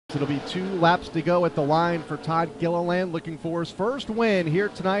It'll be 2 laps to go at the line for Todd Gilliland, looking for his first win here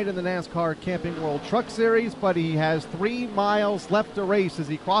tonight in the NASCAR Camping World Truck Series, but he has 3 miles left to race as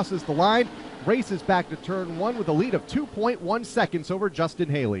he crosses the line. Races back to turn 1 with a lead of 2.1 seconds over Justin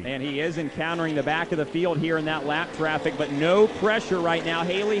Haley. And he is encountering the back of the field here in that lap traffic, but no pressure right now.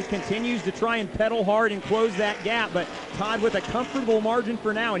 Haley continues to try and pedal hard and close that gap, but Todd with a comfortable margin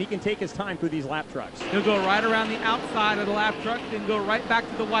for now, and he can take his time through these lap trucks. He'll go right around the outside of the lap truck, then go right back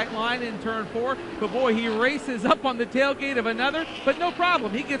to the white line in turn 4. But boy, he races up on the tailgate of another, but no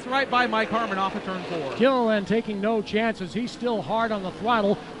problem. He gets right by Mike Harmon off of turn 4. Gilliland taking no chances. He's still hard on the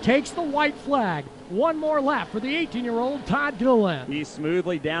throttle, takes the white flag. One more lap for the 18-year-old Todd Gilliland. He's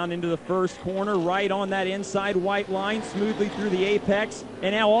smoothly down into the first corner, right on that inside white line, smoothly through the apex,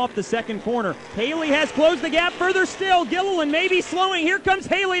 and now off the second corner. Haley has closed the gap further still. Gilliland may be slowing. Here comes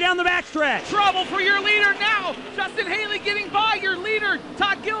Haley down the backstretch. Trouble for your leader now. Justin Haley getting by your leader.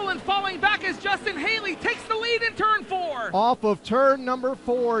 Todd Gilliland falling back as Justin Haley takes the lead in turn 4. Off of turn number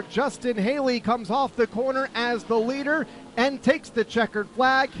 4, Justin Haley comes off the corner as the leader and takes the checkered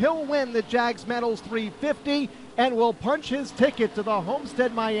flag. He'll win the JAG's Medals 350 and will punch his ticket to the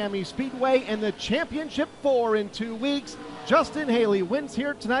Homestead Miami Speedway and the Championship 4 in 2 weeks. Justin Haley wins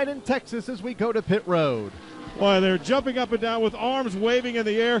here tonight in Texas as we go to pit road. Well, they're jumping up and down with arms waving in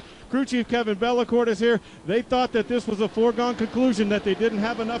the air. Crew Chief Kevin Bellacourt is here. They thought that this was a foregone conclusion, that they didn't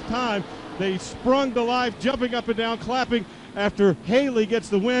have enough time. They sprung to life, jumping up and down, clapping after Haley gets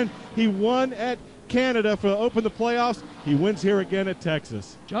the win. He won at Canada for open the playoffs. He wins here again at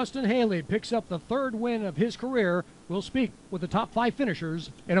Texas. Justin Haley picks up the 3rd win of his career. We'll speak with the top 5 finishers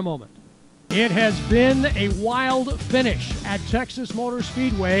in a moment. It has been a wild finish at Texas Motor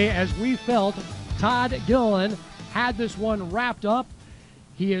Speedway as we felt Todd Gilliland had this one wrapped up.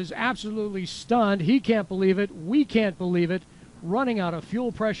 He is absolutely stunned. He can't believe it. We can't believe it. Running out of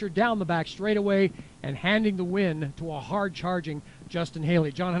fuel pressure down the back straightaway and handing the win to a hard-charging Justin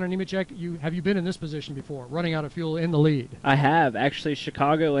Haley. John Hunter Nemechek, have you been in this position before, running out of fuel in the lead? I have. Actually,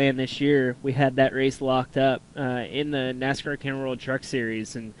 Chicagoland this year, we had that race locked up in the NASCAR Camping World Truck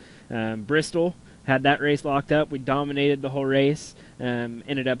Series. And Bristol had that race locked up. We dominated the whole race.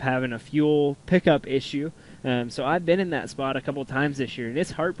 Ended up having a fuel pickup issue. So I've been in that spot a couple times this year, and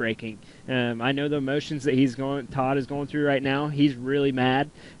it's heartbreaking. I know the emotions that Todd is going through right now. He's really mad.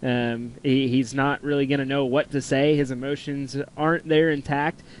 He's not really going to know what to say. His emotions aren't there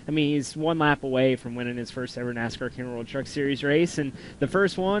intact. I mean, he's 1 lap away from winning his first ever NASCAR Camping World Truck Series race, and the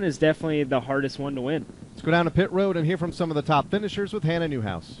first one is definitely the hardest one to win. Let's go down to pit road and hear from some of the top finishers with Hannah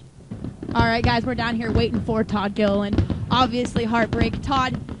Newhouse. All right, guys, we're down here waiting for Todd Gilliland. Obviously heartbreak.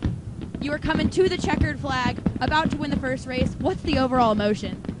 Todd, you are coming to the checkered flag, about to win the first race. What's the overall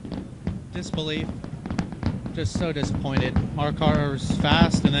emotion? Disbelief. Just so disappointed. Our car was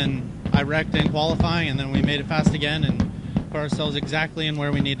fast, and then I wrecked in qualifying, and then we made it fast again and put ourselves exactly in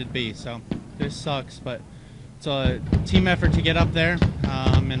where we needed to be. So this sucks, but it's a team effort to get up there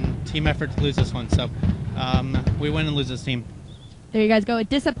and team effort to lose this one. So we win and lose this team. There you guys go. A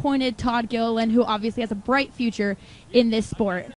disappointed Todd Gilliland, who obviously has a bright future in this sport.